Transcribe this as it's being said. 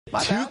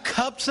2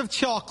 cups of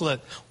chocolate,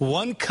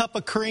 1 cup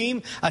of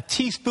cream, a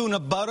teaspoon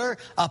of butter,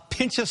 a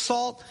pinch of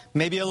salt,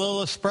 maybe a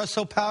little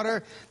espresso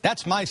powder.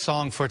 That's my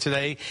song for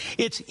today.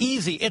 It's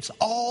easy. It's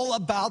all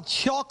about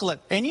chocolate.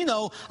 And you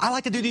know, I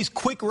like to do these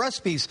quick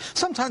recipes.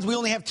 Sometimes we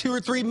only have 2 or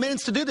 3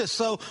 minutes to do this.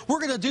 So we're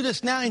going to do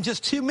this now in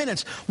just 2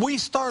 minutes. We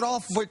start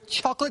off with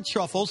chocolate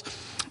truffles.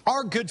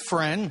 Our good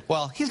friend,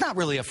 well, he's not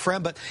really a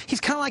friend, but he's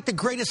kind of like the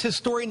greatest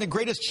historian, the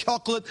greatest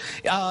chocolate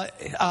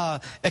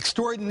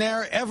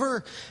extraordinaire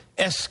ever,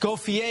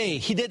 Escoffier.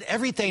 He did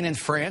everything in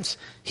France.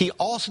 He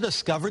also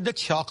discovered the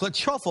chocolate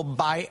truffle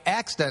by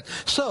accident.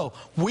 So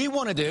we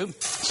want to do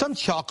some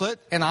chocolate,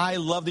 and I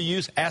love to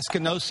use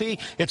Ascanosi.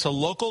 It's a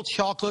local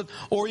chocolate,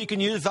 or you can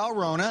use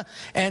Valrhona.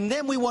 And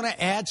then we want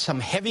to add some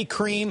heavy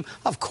cream.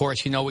 Of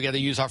course, you know we got to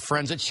use our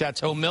friends at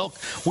Chateau Milk.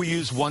 We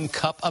use 1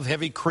 cup of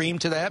heavy cream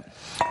to that.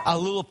 A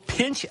little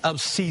pinch of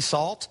sea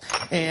salt,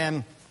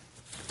 and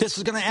this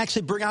is going to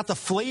actually bring out the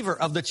flavor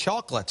of the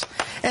chocolate.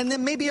 And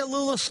then maybe a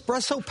little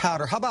espresso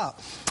powder. How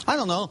about, I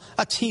don't know,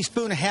 a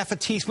teaspoon, a half a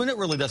teaspoon? It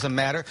really doesn't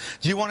matter.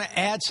 Do you want to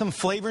add some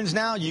flavorings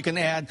now? You can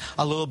add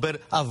a little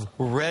bit of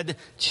red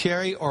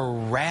cherry or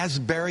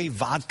raspberry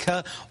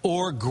vodka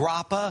or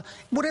grappa,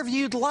 whatever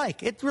you'd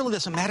like. It really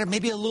doesn't matter.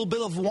 Maybe a little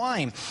bit of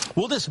wine.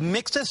 We'll just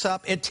mix this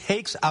up. It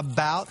takes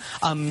about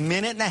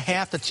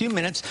 1.5 to 2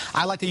 minutes.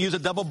 I like to use a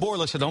double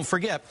boiler, so don't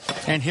forget.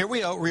 And here we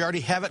go. We already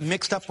have it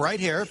mixed up right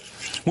here.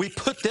 We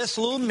put this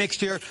little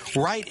mixture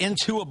right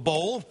into a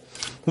bowl.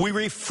 We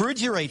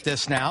refrigerate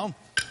this now.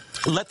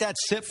 Let that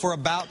sit for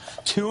about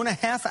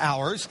 2.5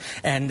 hours,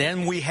 and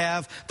then we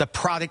have the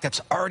product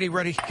that's already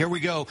ready. Here we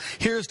go.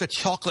 Here's the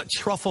chocolate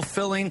truffle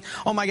filling.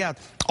 Oh my God.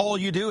 All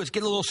you do is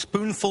get a little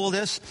spoonful of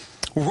this,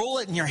 roll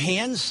it in your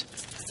hands.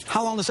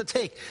 How long does it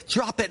take?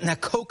 Drop it in a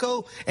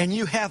cocoa, and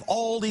you have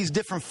all these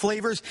different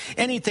flavors.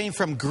 Anything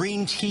from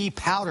green tea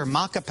powder,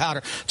 maca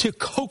powder, to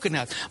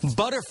coconut,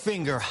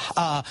 butterfinger,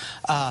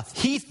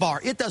 Heath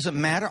bar. It doesn't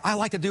matter. I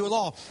like to do it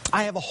all.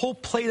 I have a whole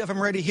plate of them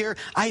ready here.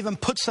 I even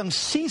put some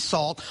sea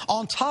salt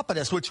on top of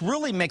this, which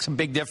really makes a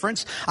big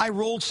difference. I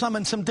rolled some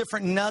in some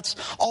different nuts,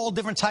 all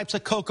different types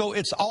of cocoa.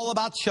 It's all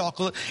about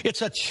chocolate.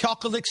 It's a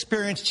chocolate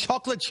experience.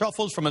 Chocolate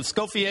truffles from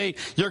Escoffier.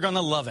 You're going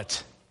to love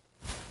it.